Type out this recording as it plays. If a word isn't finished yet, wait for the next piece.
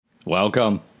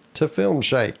Welcome to Film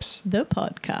Shapes, the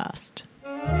podcast.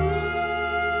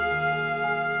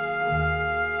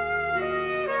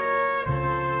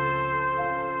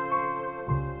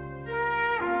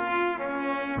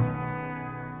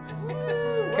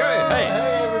 Hey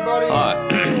everybody!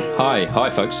 Hi,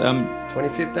 folks.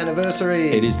 25th anniversary.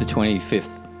 It is the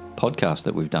 25th podcast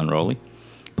that we've done, Rolly.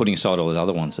 Putting aside all those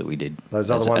other ones that we did. Those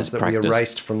other ones that we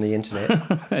erased from the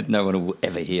internet. No one will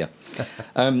ever hear.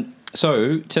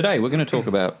 So today we're going to talk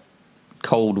about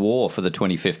Cold War for the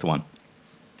 25th one.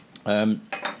 I'll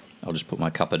just put my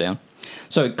cuppa down.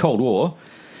 So Cold War,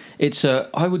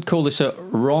 I would call this a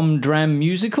rom-dram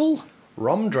musical.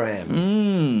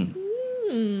 Rom-dram.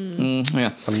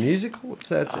 Yeah. A musical?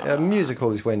 A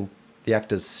musical is when the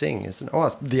actors sing, isn't it? Oh,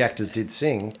 the actors did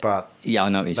sing, but Yeah, I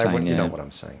know what you're saying. You yeah. know what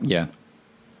I'm saying. Yeah.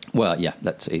 Well, yeah,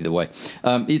 that's either way.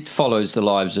 It follows the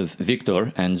lives of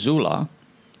Victor and Zula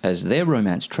as their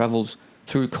romance travels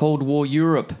through Cold War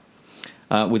Europe,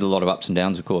 with a lot of ups and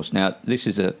downs, of course. Now, this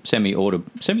is a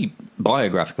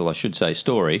semi-biographical, I should say,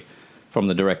 story from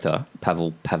the director,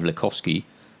 Pavel Pawlikowski,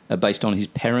 based on his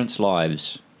parents'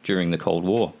 lives during the Cold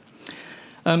War.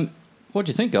 What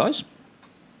do you think, guys?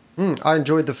 I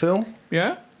enjoyed the film.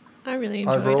 Yeah? I really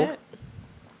enjoyed Overall? it.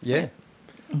 Yeah.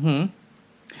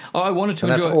 I wanted to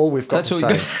And enjoy... that's all we've got to all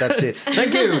say. you That's it.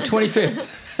 Thank you, 25th.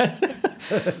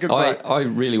 Goodbye. I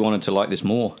really wanted to like this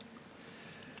more.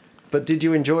 But did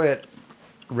you enjoy it,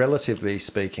 relatively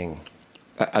speaking?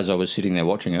 As I was sitting there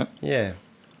watching it. Yeah.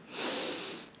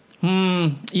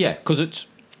 Yeah, because it's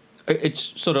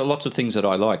sort of lots of things that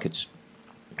I like. It's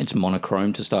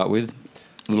monochrome to start with.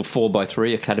 A little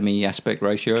 4:3 Academy aspect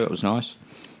ratio. It was nice.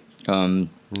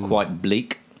 Quite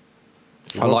bleak.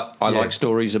 I like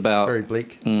stories about... Very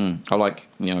bleak. I like,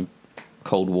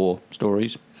 Cold War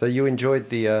stories. So you enjoyed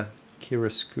the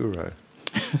chiaroscuro,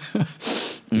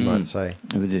 you might say.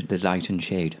 With the light and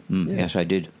shade. Yeah. Yes, I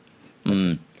did.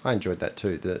 I enjoyed that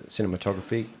too, the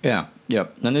cinematography. Yeah.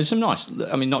 And there's some nice...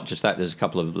 I mean, not just that. There's a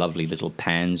couple of lovely little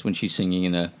pans when she's singing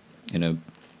in a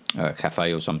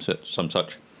cafe or some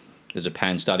such. There's a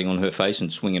pan starting on her face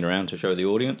and swinging around to show the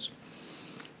audience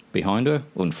behind her,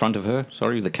 or in front of her.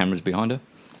 Sorry, the camera's behind her.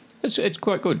 It's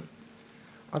quite good.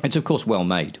 It's of course well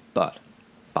made, but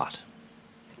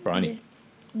Bryony.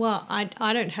 Well, I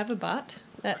don't have a but.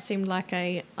 That seemed like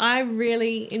I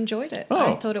really enjoyed it.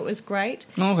 Oh. I thought it was great.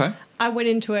 Oh, okay. I went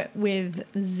into it with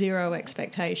zero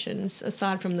expectations.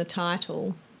 Aside from the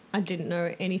title, I didn't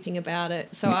know anything about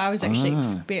it. So I was actually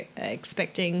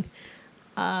expecting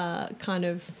kind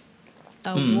of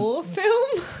a war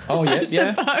film, Oh, yeah, I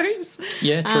suppose.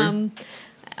 Yeah, true.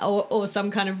 Or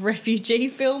some kind of refugee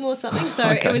film or something. So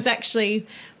Okay. it was actually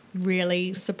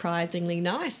really surprisingly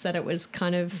nice that it was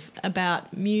kind of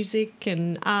about music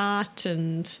and art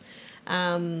and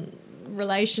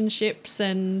relationships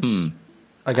and...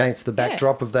 Against the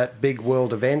backdrop of that big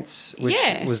world events, which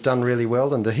Yeah. was done really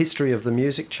well, and the history of the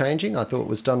music changing, I thought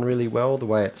was done really well. The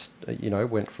way it's,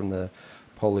 went from the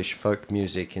Polish folk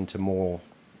music into more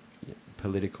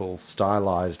political,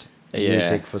 stylized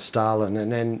music for Stalin,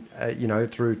 and then,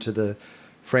 through to the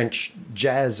French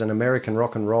jazz and American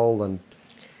rock and roll, and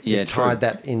Yeah, it tied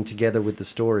that in together with the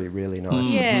story really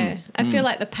nicely. Yeah, I feel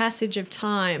like the passage of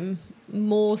time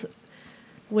was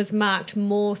marked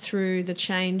more through the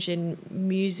change in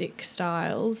music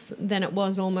styles than it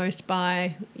was almost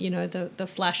by, the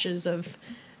flashes of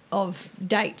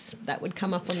dates that would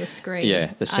come up on the screen.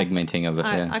 Yeah, the segmenting of it.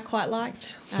 I quite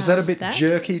liked. Was that a bit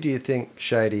jerky, do you think,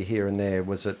 Shady, here and there?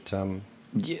 Was it...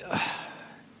 Yeah.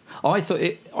 I thought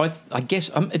I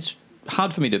guess it's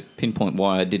hard for me to pinpoint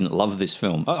why I didn't love this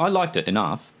film. I liked it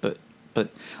enough, but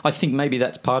I think maybe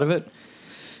that's part of it.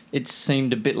 It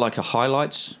seemed a bit like a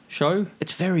highlights show.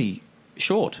 It's very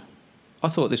short. I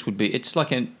thought this would be... It's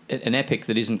like an epic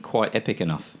that isn't quite epic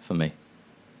enough for me.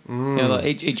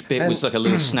 Like each bit was like a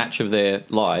little snatch of their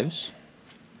lives.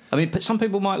 I mean, but some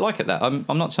people might like it that.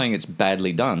 I'm not saying it's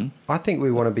badly done. I think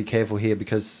we want to be careful here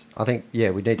because I think, we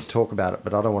need to talk about it,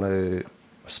 but I don't want to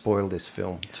spoil this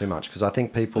film too much because I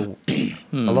think people, a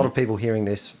lot of people hearing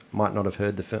this might not have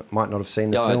heard the film, might not have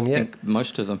seen the film I yet. think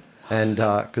most of them. And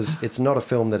because it's not a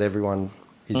film that everyone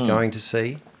is going to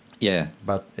see, Yeah.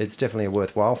 but it's definitely a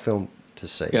worthwhile film to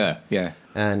see. Yeah.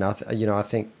 And I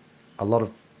think a lot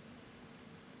of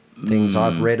things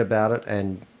I've read about it,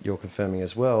 and you're confirming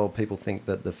as well, people think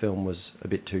that the film was a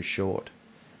bit too short.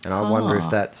 And I wonder if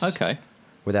that's, okay.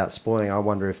 without spoiling, I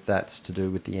wonder if that's to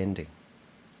do with the ending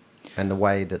and the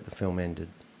way that the film ended,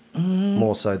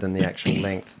 more so than the actual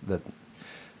length.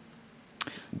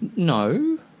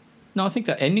 No, I think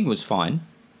that ending was fine.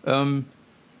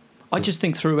 I just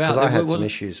think throughout... Because I had it some wasn't-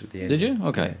 issues with the ending. Did you?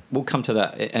 Okay. Yeah. We'll come to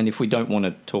that. And if we don't want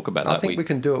to talk about that... I think we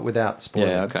can do it without spoiling.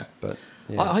 Yeah, okay. But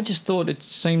yeah. I just thought it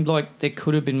seemed like there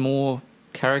could have been more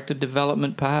character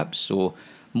development, perhaps, or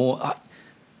more...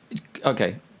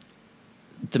 okay.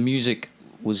 The music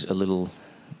was a little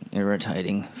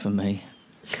irritating for me.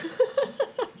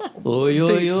 Oi,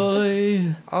 oi,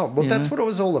 oi. Oh, well, You that's know? what it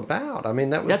was all about. I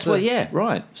mean, that was That's what... Yeah,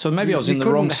 right. So maybe I was in the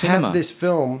you wrong couldn't cinema. have this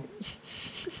film.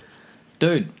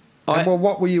 Dude, Well,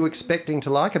 what were you expecting to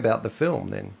like about the film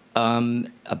then?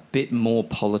 a bit more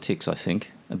politics, I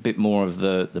think. A bit more of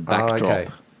the backdrop. okay.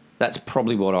 That's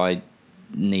probably what I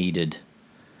needed.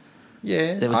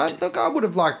 Yeah, There was look, I would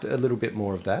have liked a little bit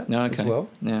more of that No, as okay. well.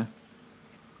 Yeah.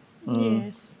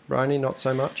 Yes. Roni, not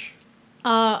so much.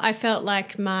 I felt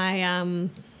like my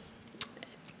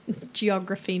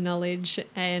geography knowledge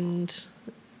and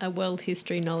a world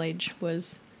history knowledge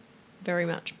was very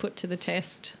much put to the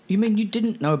test. You mean you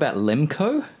didn't know about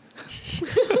Lemco?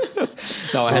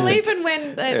 No, I had Well, to... even when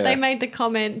Yeah. they made the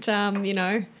comment,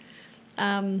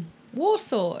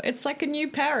 Warsaw, it's like a new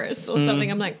Paris or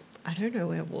something. I'm like, I don't know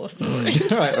where Warsaw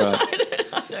is. Right.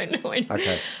 I don't know.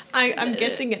 Okay. I'm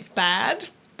guessing it's bad,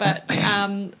 but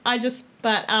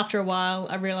but after a while,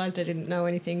 I realised I didn't know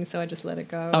anything, so I just let it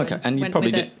go. Okay, and you went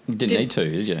probably with it. didn't need to,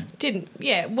 did you? Didn't,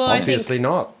 yeah. Well, Obviously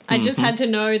not. I just had to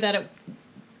know that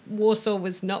Warsaw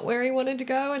was not where he wanted to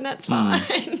go, and that's fine.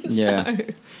 Yeah. So,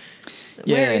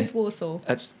 Yeah. where is Warsaw?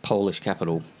 That's Polish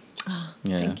capital.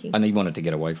 Yeah. thank you. And he wanted to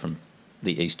get away from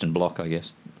the Eastern Bloc, I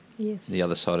guess. Yes. The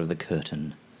other side of the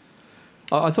curtain.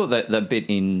 I thought that bit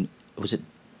in... Was it...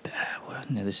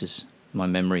 Now, this is my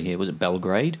memory here. Was it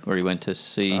Belgrade, where he went to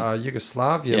see...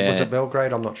 Yugoslavia. Was Yeah. it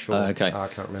Belgrade? I'm not sure. Okay. I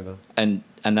can't remember. And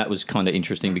that was kind of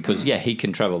interesting because, yeah, he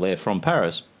can travel there from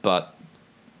Paris, but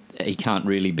he can't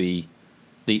really be...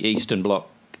 The Eastern Bloc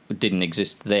didn't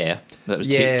exist there. That was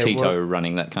Yeah, Tito well,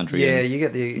 running that country. Yeah, and- you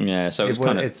get the... Yeah, so it was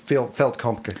kind of... It felt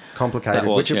complicated, That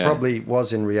was, which it yeah. probably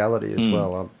was in reality as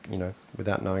well,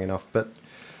 without knowing enough. But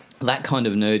That kind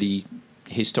of nerdy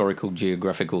historical,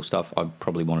 geographical stuff I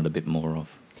probably wanted a bit more of.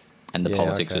 And the Yeah,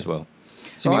 politics okay. as well.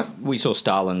 So I mean, we saw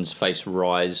Stalin's face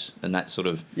rise, and that sort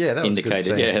of yeah, that was a good indicated...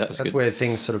 scene. Yeah, that was That's good. where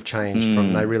things sort of changed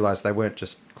from... They realised they weren't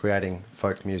just creating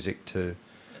folk music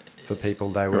for people.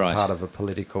 They were Right. part of a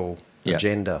political Yeah.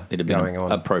 agenda It had been going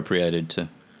on. appropriated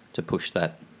to push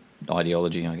that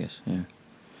ideology, I guess. Yeah.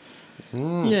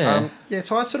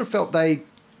 So I sort of felt they,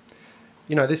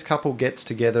 this couple gets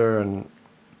together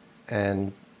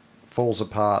and falls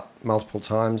apart multiple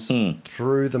times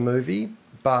through the movie,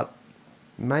 but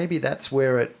maybe that's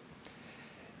where it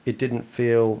didn't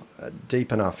feel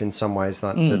deep enough in some ways.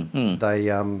 That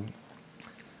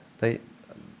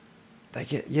they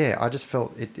get. Yeah, I just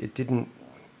felt it didn't.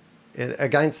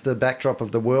 Against the backdrop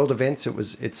of the world events,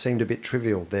 it seemed a bit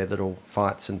trivial. Their little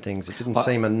fights and things. It didn't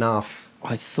seem enough.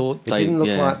 I thought It didn't look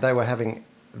like they were having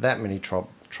that many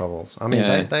troubles. I mean,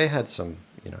 Yeah. they had some,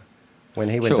 when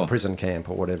he went to Sure. prison camp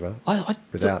or whatever, I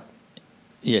without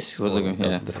yes, well, spoiling. That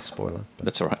was yeah, a little spoiler. But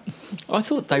that's all right. I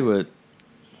thought they were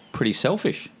pretty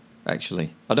selfish,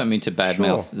 actually. I don't mean to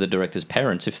badmouth Sure. the director's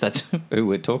parents, if that's who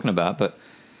we're talking about, but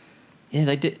yeah,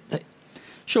 they did.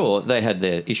 Sure, they had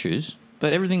their issues,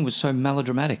 but everything was so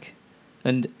melodramatic.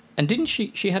 And didn't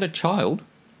she had a child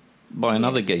by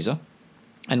another Yes. geezer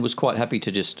and was quite happy to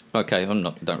just, okay,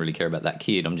 don't really care about that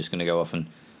kid. I'm just going to go off and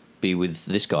be with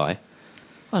this guy.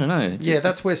 I don't know. yeah,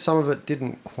 that's where some of it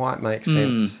didn't quite make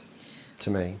sense to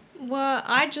me. Well,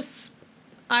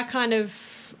 I kind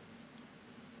of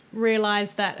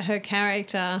realised that her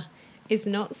character is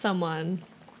not someone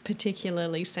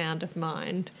particularly sound of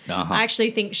mind. Uh-huh. I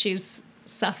actually think she's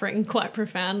suffering quite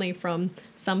profoundly from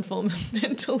some form of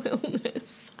mental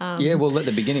illness. Yeah, well, at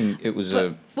the beginning, it was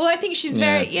Well, I think she's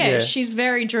Yeah. she's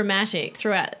very dramatic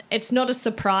throughout. It's not a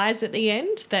surprise at the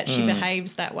end that she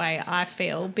behaves that way, I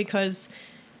feel, because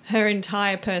her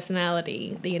entire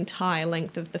personality, the entire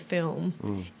length of the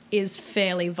film, is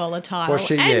fairly volatile Well,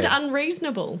 she- and yeah.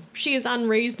 unreasonable. She is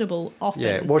unreasonable often.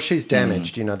 Yeah, well, she's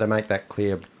damaged. They make that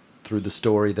clear through the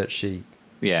story that she,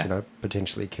 yeah.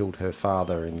 potentially killed her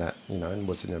father in that, and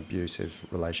was in an abusive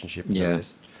relationship. with Yeah. her.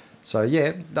 So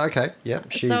yeah, okay, yeah,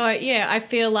 she's So yeah, I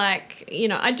feel like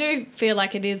I do feel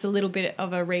like it is a little bit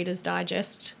of a Reader's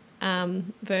Digest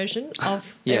version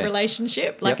of Yeah. their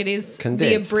relationship. Like Yep. it is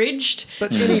Condensed. the abridged.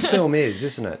 But any film is,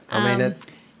 isn't it? I mean,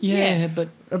 Yeah, but...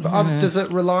 does it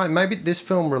rely? Maybe this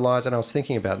film relies, and I was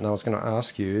thinking about it, and I was going to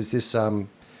ask you: is this,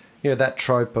 that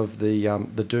trope of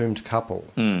the doomed couple?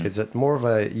 Is it more of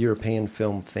a European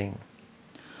film thing?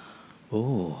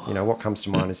 Oh. What comes to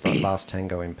mind is like Last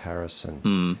Tango in Paris,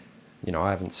 and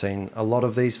I haven't seen a lot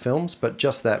of these films, but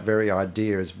just that very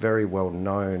idea is very well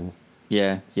known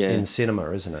in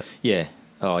cinema, isn't it? Yeah.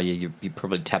 Oh, yeah, you're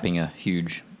probably tapping a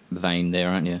huge vein there,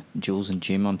 aren't you? Jules and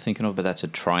Jim, I'm thinking of, but that's a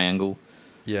triangle.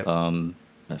 Yeah.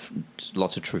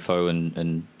 Lots of Truffaut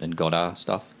and Godard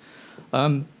stuff.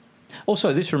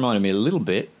 Also, this reminded me a little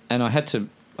bit, and I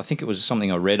think it was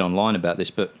something I read online about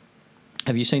this, but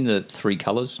have you seen the Three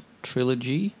Colours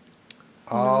trilogy?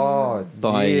 Oh,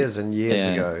 years and years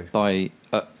ago. By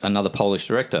another Polish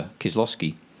director,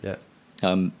 Kieslowski. Yeah.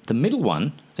 The middle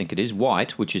one, I think it is,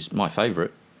 White, which is my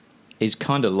favourite, is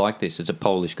kind of like this. It's a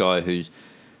Polish guy who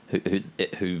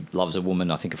loves a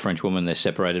woman, I think a French woman. They're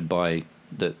separated by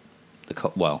the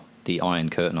Iron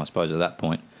Curtain, I suppose, at that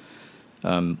point,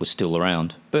 was still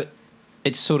around. But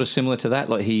it's sort of similar to that.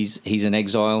 Like he's in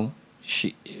exile.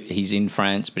 He's in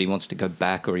France, but he wants to go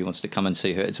back, or he wants to come and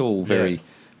see her. It's all very,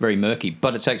 very murky,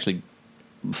 but it's actually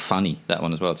funny, that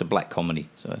one as well. It's a black comedy.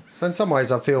 So in some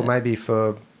ways, I feel maybe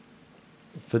for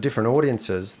different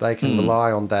audiences, they can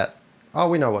rely on that. Oh,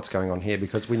 we know what's going on here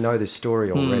because we know this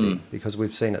story already because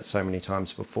we've seen it so many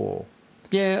times before.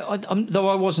 Yeah, though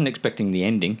I wasn't expecting the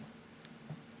ending.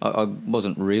 I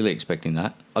wasn't really expecting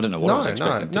that. I don't know what I was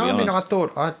expecting, to be honest.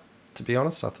 I mean, to be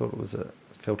honest, I thought it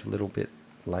felt a little bit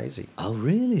lazy. Oh,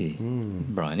 really?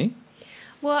 Bryony?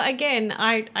 Well, again,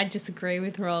 I disagree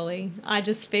with Rolly. I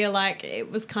just feel like it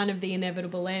was kind of the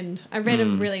inevitable end. I read a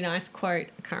really nice quote.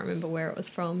 I can't remember where it was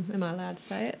from. Am I allowed to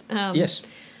say it? Yes.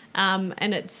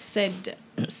 And it said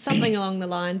something along the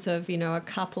lines of, a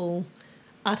couple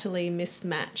utterly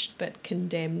mismatched but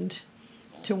condemned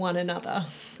to one another.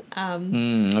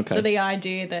 Okay. So the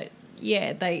idea that,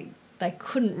 they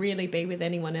couldn't really be with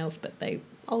anyone else, but they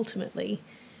ultimately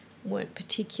weren't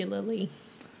particularly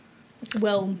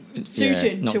well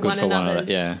suited to one another's.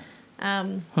 Yeah.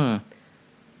 And I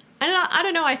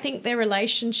don't know, I think their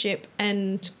relationship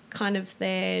and kind of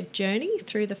their journey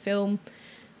through the film,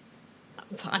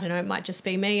 I don't know, it might just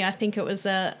be me. I think it was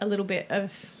a little bit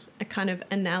of a kind of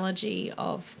analogy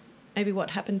of maybe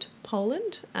what happened to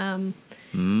Poland,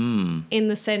 in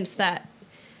the sense that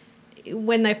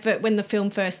when the film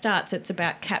first starts, it's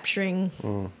about capturing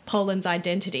Poland's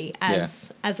identity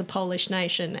as a Polish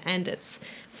nation and its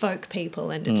folk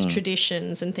people and its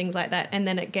traditions and things like that, and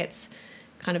then it gets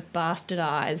kind of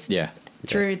bastardized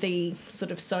through the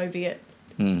sort of Soviet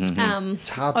it's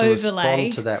hard to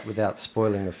respond to that without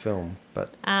spoiling the film, but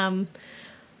no.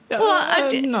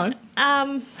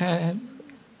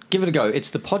 Give it a go.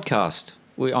 It's the podcast.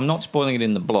 I'm not spoiling it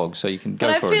in the blog, so you can go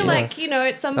for it. But I feel like,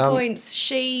 at some points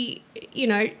she's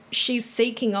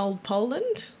seeking old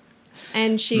Poland,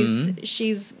 and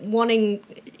she's wanting,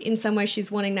 in some way,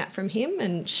 she's wanting that from him,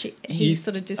 and he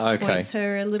sort of disappoints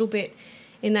her a little bit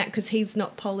in that because he's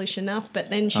not Polish enough. But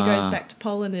then she goes back to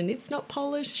Poland, and it's not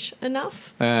Polish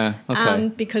enough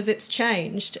because it's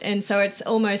changed, and so it's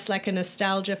almost like a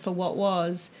nostalgia for what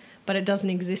was. But it doesn't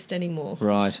exist anymore.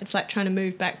 Right. It's like trying to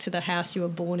move back to the house you were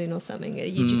born in or something.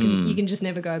 You can just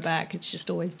never go back. It's just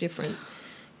always different.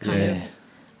 Kind of.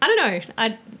 I don't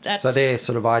know. So their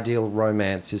sort of ideal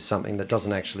romance is something that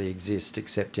doesn't actually exist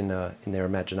except in their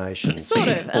imagination. Sort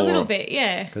of, a little bit,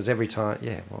 yeah. Because every time,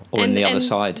 or on the other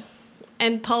side.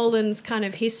 And Poland's kind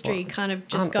of history kind of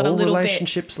just got a all little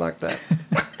relationships like that?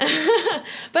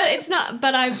 But it's not.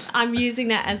 But I'm using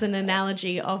that as an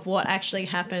analogy of what actually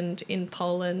happened in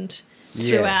Poland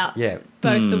throughout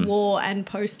both the war and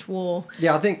post-war.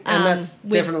 Yeah, I think, and that's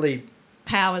definitely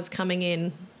powers coming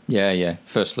in. Yeah.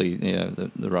 Firstly,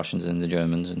 the Russians and the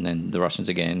Germans, and then the Russians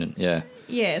again, and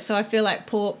Yeah, so I feel like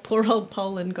poor old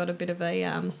Poland got a bit of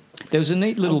a there was a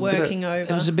neat little working over.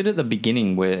 There was a bit at the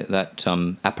beginning where that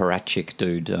apparatchik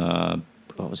dude,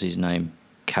 what was his name,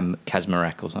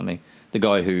 Kazmarek or something. The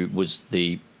guy who was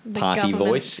the party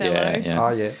voice. Fellow. Oh,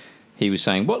 yeah. He was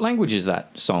saying, what language is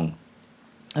that song?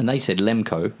 And they said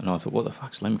Lemko. And I thought, what the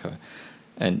fuck's Lemko?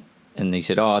 And he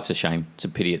said, oh, it's a shame. It's a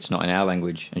pity it's not in our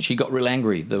language. And she got real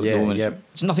angry. The woman.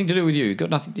 It's nothing to do with you. Got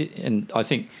nothing. And I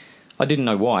think, I didn't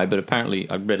know why, but apparently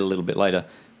I read a little bit later,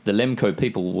 the Lemko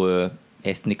people were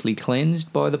ethnically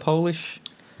cleansed by the Polish.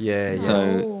 Yeah.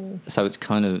 So it's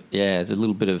kind of, there's a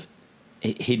little bit of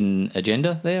hidden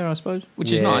agenda there, I suppose,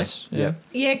 which is nice. Yeah,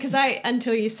 because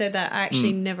until you said that, I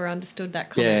actually never understood that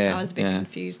comment. I was a bit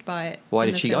confused by it. Why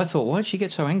did she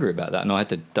get so angry about that? And I had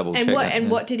to double check that.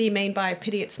 And what did he mean by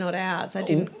pity it's not ours? I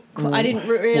didn't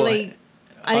really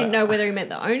I didn't know whether he meant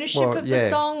the ownership of the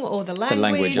song or the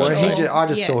language. I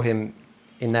just saw him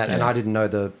in that, and I didn't know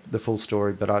the full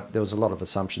story, but there was a lot of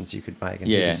assumptions you could make, and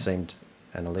he just seemed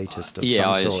an elitist of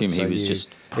some sort. I assume he was just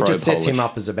it just sets him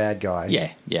up as a bad guy.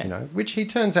 Yeah. Which he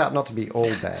turns out not to be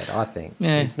all bad, I think.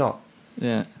 Yeah. He's not.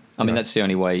 Yeah. I mean, know. that's the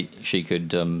only way she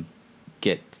could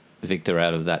get Victor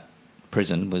out of that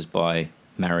prison was by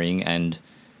marrying and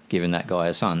giving that guy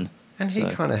a son. And he So-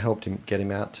 kind of helped him get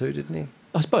him out too, didn't he?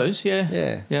 I suppose, yeah.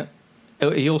 Yeah. Yeah.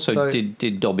 He also So-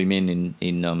 did dob him in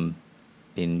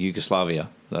Yugoslavia,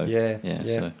 though. Yeah, Yeah.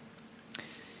 yeah. So.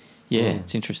 Yeah, Mm.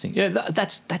 it's interesting. Yeah,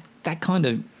 that kind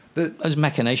of The, those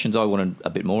machinations I wanted a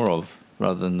bit more of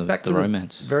rather than the back to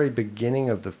romance. the very beginning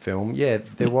of the film, yeah,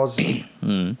 there was...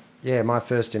 Mm. Yeah, my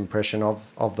first impression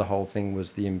of the whole thing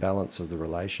was the imbalance of the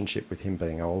relationship with him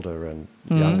being older and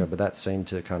Mm. younger, but that seemed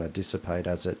to kind of dissipate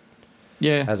as it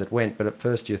went. But at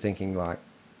first you're thinking like,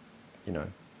 you know...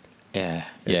 Yeah,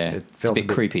 it- yeah. It It's felt a bit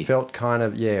creepy. Felt kind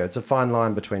of, yeah, it's a fine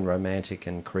line between romantic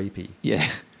and creepy. Yeah,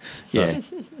 yeah,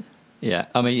 yeah.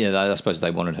 I mean, yeah. I suppose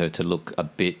they wanted her to look a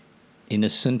bit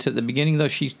innocent at the beginning, though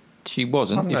she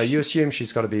wasn't. I don't know, If you assume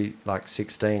she's got to be like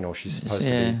 16 or she's supposed to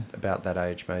Yeah. be about that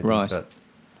age maybe, Right. but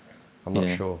I'm not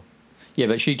Yeah. sure. Yeah,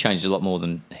 but she changed a lot more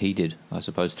than he did, I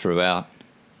suppose, throughout.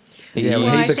 Yeah, Well,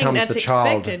 well, he I think becomes that's the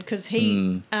child. expected because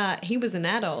he was an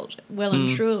adult, well and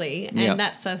truly, and Yeah.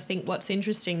 that's I think what's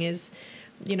interesting is,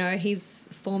 you know, he's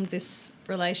formed this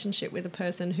relationship with a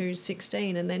person who's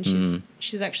 16, and then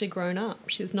she's actually grown up.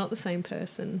 She's not the same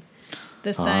person.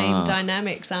 The same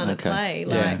dynamics aren't okay. at play.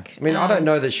 Yeah. Like, I mean, I don't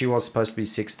know that she was supposed to be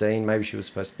 16. Maybe she was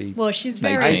supposed to be... Well, she's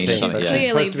very 18, she's something, yeah. clearly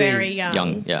Supposed to be very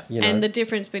young. yeah. You know. And the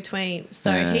difference between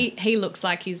Yeah. he looks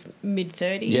like he's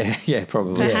mid-30s. Yeah, yeah,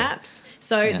 probably. Perhaps.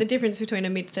 So Yeah. the difference between a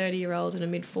mid-30-year-old and a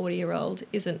mid-40-year-old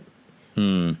isn't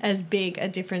Hmm. as big a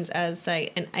difference as,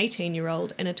 say, an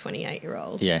 18-year-old and a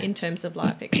 28-year-old Yeah. in terms of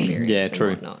life experience Yeah, and true.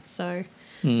 whatnot. So,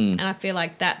 Hmm. and I feel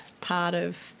like that's part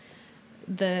of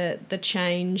the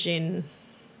change in,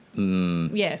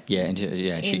 yeah. Yeah, and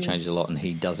she In- changed a lot, and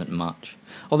he doesn't much.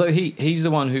 Although he's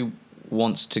the one who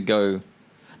wants to go.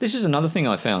 This is another thing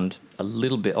I found a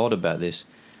little bit odd about this.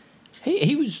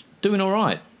 He was doing all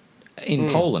right in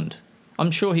Poland.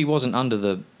 I'm sure he wasn't under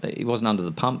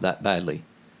the pump that badly.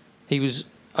 He was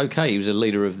okay. He was a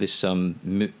leader of this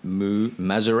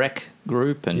Mazarek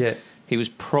group, and Yeah. he was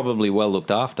probably well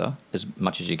looked after as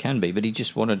much as you can be. But he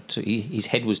just wanted to. His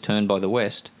head was turned by the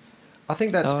West. I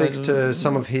think that speaks to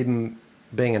some of him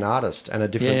being an artist and a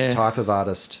different Yeah. type of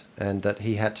artist, and that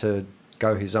he had to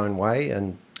go his own way.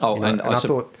 And Oh, you know, and I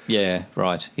thought, yeah,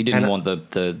 right. He didn't And- want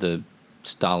the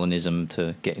Stalinism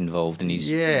to get involved in his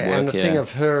yeah, work. and the thing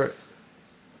of her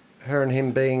and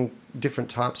him being different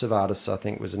types of artists, I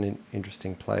think, was an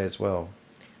interesting play as well.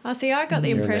 Oh, see, I got the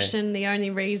Here and there. impression the only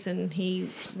reason he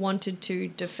wanted to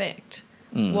defect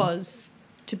was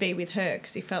to be with her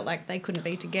because he felt like they couldn't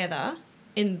be together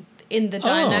in the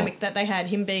dynamic that they had.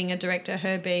 Him being a director,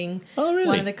 her being Oh, really?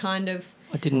 one of the kind of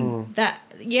I didn't. that.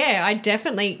 Yeah, I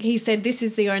definitely. He said this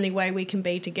is the only way we can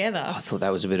be together. I thought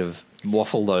that was a bit of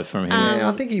waffle though from him. Yeah,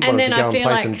 I think he and wanted then to I go and feel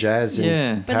play like- some jazz in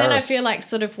Yeah. But then I Paris. feel like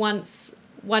sort of once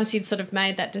he'd sort of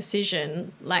made that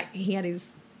decision, like he had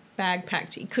his bag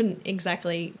packed, he couldn't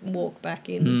exactly walk back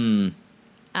in.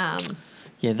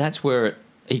 Yeah, that's where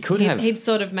he could have. He'd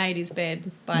sort of made his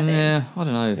bed by then. Yeah, I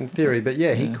don't know. in theory, but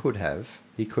yeah, he could have.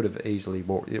 He could have easily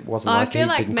walked. It wasn't I like feel he'd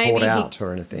like been maybe caught he- out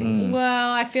or anything.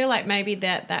 Well, I feel like maybe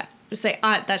that's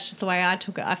just the way I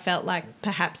took it. I felt like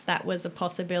perhaps that was a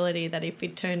possibility that if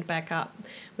he'd turned back up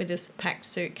with this packed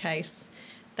suitcase,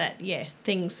 that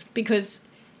things, because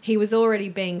he was already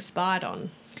being spied on.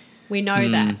 We know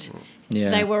that. Yeah.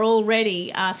 They were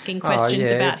already asking questions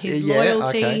yeah, about his yeah,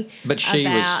 loyalty. okay. But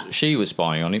she was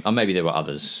spying on him. Or maybe there were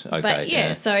others. Okay.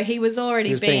 But so he was already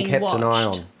He was being kept watched. an eye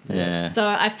on. Yeah. So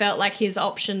I felt like his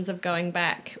options of going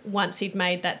back once he'd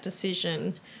made that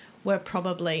decision were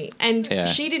probably, and Yeah.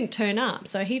 she didn't turn up,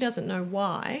 so he doesn't know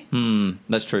why.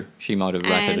 That's true. She might have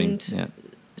ratted him. And- Yeah.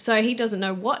 So he doesn't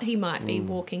know what he might be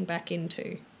walking back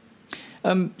into.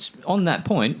 On that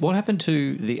point, what happened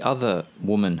to the other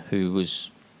woman who was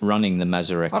running the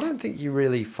Mazarek? I don't think you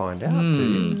really find out, do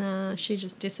you? Nah, she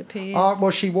just disappears. Oh,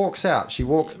 well, she walks out. She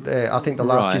walks there. I think the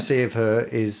last you Right. see of her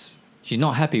is, She's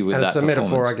not happy with and that it's a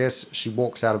metaphor, I performance. guess. She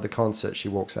walks out of the concert. She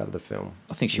walks out of the film.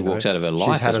 I think she you know? walks out of her She's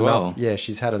life had as enough. well. Yeah,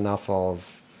 she's had enough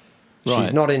of. Right.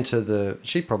 She's not into the.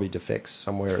 She probably defects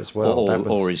somewhere as well.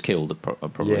 or is killed,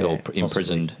 probably, Yeah, or possibly.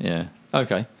 imprisoned. Yeah.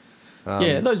 Okay.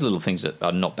 Yeah, those little things that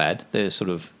are not bad. They're sort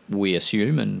of, we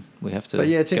assume, and we have to But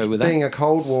yeah, it's go with being that. the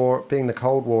Cold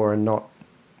War and not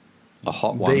A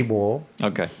hot one. the war.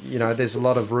 Okay. You know, there's a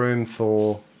lot of room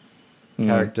for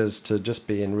characters to just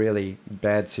be in really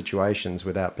bad situations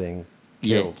without being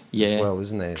killed as well,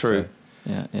 isn't there? True.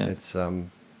 So Yeah, yeah. it's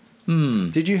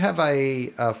Did you have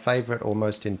a favourite or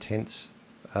most intense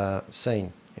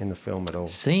scene in the film at all?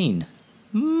 Scene.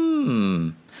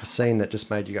 A scene that just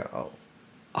made you go,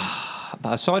 oh,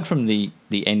 aside from the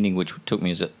ending, which took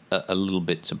me as a little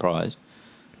bit surprised,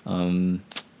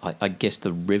 I guess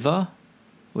the river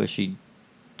where she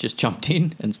just jumped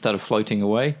in and started floating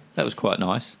away, that was quite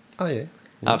nice. Oh, yeah.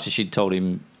 After she'd told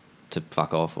him to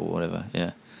fuck off or whatever,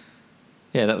 yeah.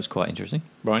 Yeah, that was quite interesting.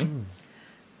 Bryony?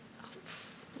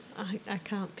 I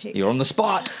can't pick. You're on the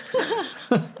spot.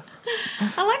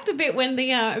 I like the bit when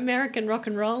the American rock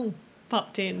and roll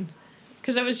popped in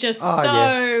because it was just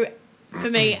for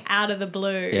me, out of the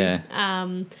blue. Yeah.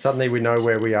 Suddenly we know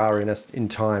where we are in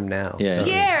time now. Yeah. don't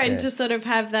we? And to sort of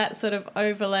have that sort of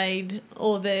overlaid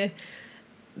all the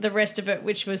rest of it,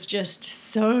 which was just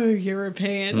so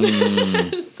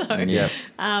European. So, Yes.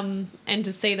 and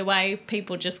to see the way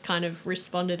people just kind of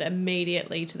responded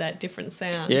immediately to that different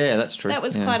sound. Yeah, that's true. That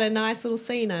was yeah. quite a nice little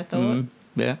scene, I thought.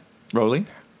 Yeah. Rolling?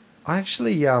 I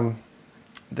actually, there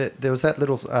was that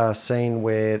little scene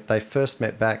where they first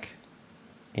met back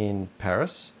in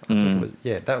Paris. I think it was.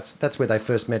 Yeah, that's where they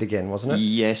first met again, wasn't it?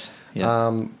 Yes.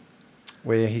 Yeah.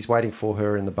 Where he's waiting for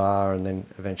her in the bar, and then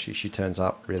eventually she turns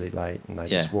up really late, and they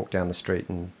just Yeah. walk down the street,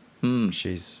 and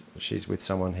she's with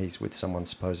someone, he's with someone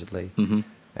supposedly,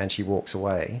 and she walks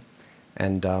away,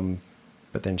 and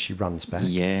but then she runs back.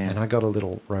 Yeah. And I got a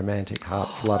little romantic heart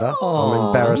flutter. I'm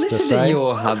embarrassed to listen say. to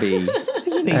your hubby.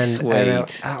 Isn't he sweet? And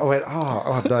I went,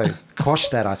 oh no, quash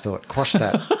that! I thought, quash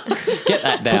that, Get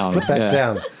that down. put that yeah.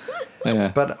 down.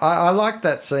 Yeah. But I liked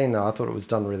that scene though. I thought it was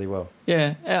done really well.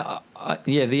 Yeah,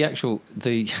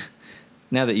 the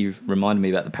now that you've reminded me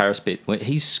about the Paris bit, when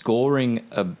he's scoring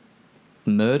a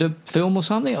murder film or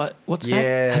something. What's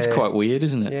that? That's quite weird,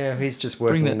 isn't it? Yeah, he's just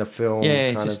working in the film.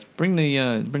 Yeah, kind just of bring the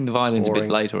violins a boring.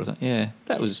 bit later or something. Yeah,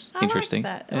 that was interesting.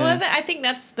 I like that. Yeah. Well, I think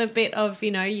that's the bit of,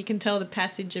 you can tell the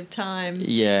passage of time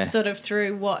Yeah. sort of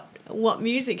through what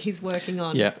music he's working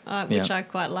on, Yeah, which yeah. I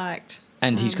quite liked.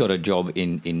 And he's got a job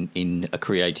in a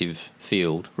creative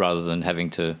field rather than having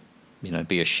to,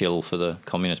 be a shill for the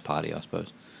Communist Party, I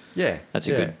suppose. yeah. That's a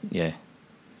good,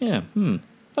 yeah.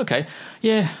 Okay,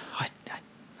 yeah.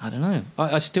 I don't know.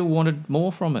 I still wanted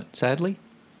more from it. Sadly,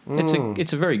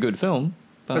 it's a very good film,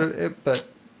 But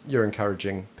you're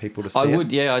encouraging people to see I it.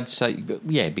 would, I'd say,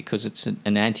 because it's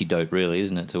an antidote, really,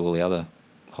 isn't it, to all the other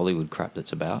Hollywood crap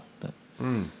that's about, but.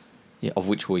 Yeah, of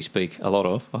which we speak a lot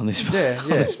of on this, Yeah, on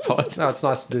yeah. this pod. No, it's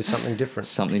nice to do something different.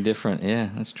 Something different, yeah,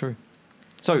 that's true.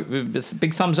 So,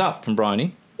 big thumbs up from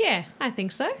Bryony. Yeah, I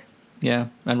think so. Yeah,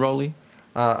 and Rolly.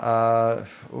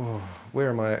 Where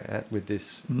am I at with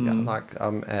this? Yeah,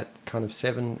 I'm at kind of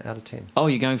 7 out of 10. Oh,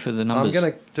 you're going for the numbers. I'm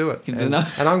going to do it. And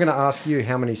I'm going to ask you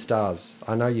how many stars.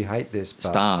 I know you hate this, but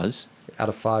Stars? out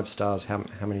of 5 stars, how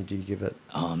many do you give it?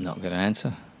 Oh, I'm not going to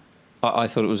answer. I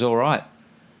thought it was all right.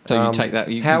 So you take that.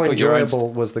 You how put your own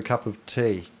enjoyable was the cup of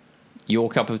tea? your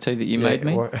cup of tea that you made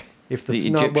me? Or if The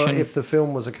well, Egyptian- if the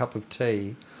film was a cup of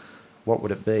tea, what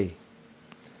would it be?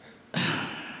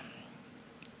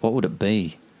 What would it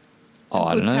be? Oh,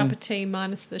 I Good don't know. cup of tea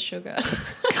minus the sugar.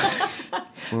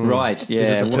 Right, yeah.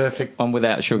 Is it the perfect one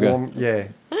without sugar? Warm, yeah.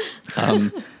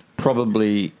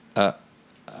 Probably a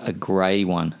grey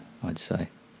one, I'd say.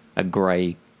 A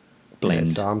grey blend.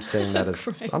 Yeah, so I'm seeing that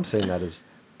as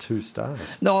 2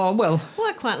 stars. No, well, Well,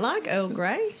 I quite like Earl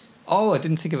Grey. I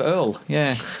didn't think of Earl.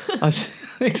 Yeah,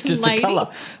 it's just Lady, the colour.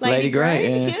 Lady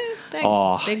Grey.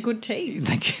 Yeah, they're good teas.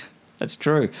 Thank you. That's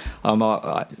true.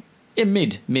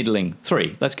 Middling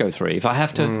 3. Let's go 3. If I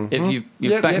have to, if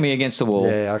you back me against the wall.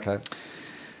 Yeah, okay.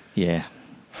 Yeah,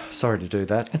 Sorry to do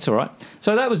that. that's all right.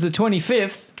 So that was the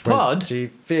 25th pod.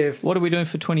 25th. What are we doing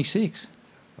for 26?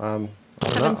 Having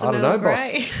I some don't know, Earl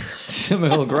boss. Grey. Some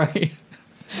Earl Grey.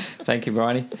 Thank you,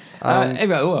 Bryony.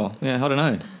 Anyway, I don't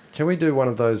know. Can we do one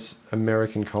of those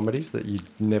American comedies that you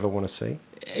never want to see?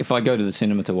 If I go to the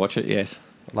cinema to watch it, yes.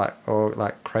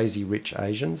 Like Crazy Rich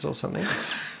Asians or something?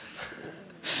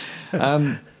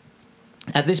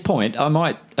 At this point, I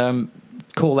might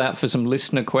call out for some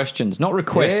listener questions, not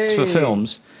requests for Hey.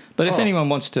 films, but if anyone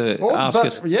wants to ask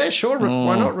us. Yeah, sure.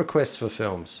 Why not requests for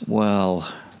films?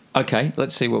 Well, okay,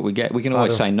 let's see what we get. We can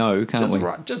always say no, can't we?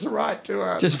 Just write to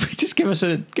us. Just give us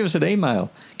an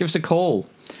email, give us a call.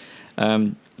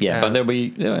 But there'll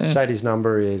be Shady's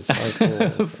number is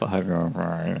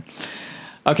 5.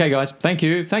 Okay, guys, thank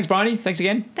you. Thanks, Bryony. Thanks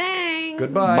again. Thanks.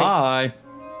 Goodbye. Bye.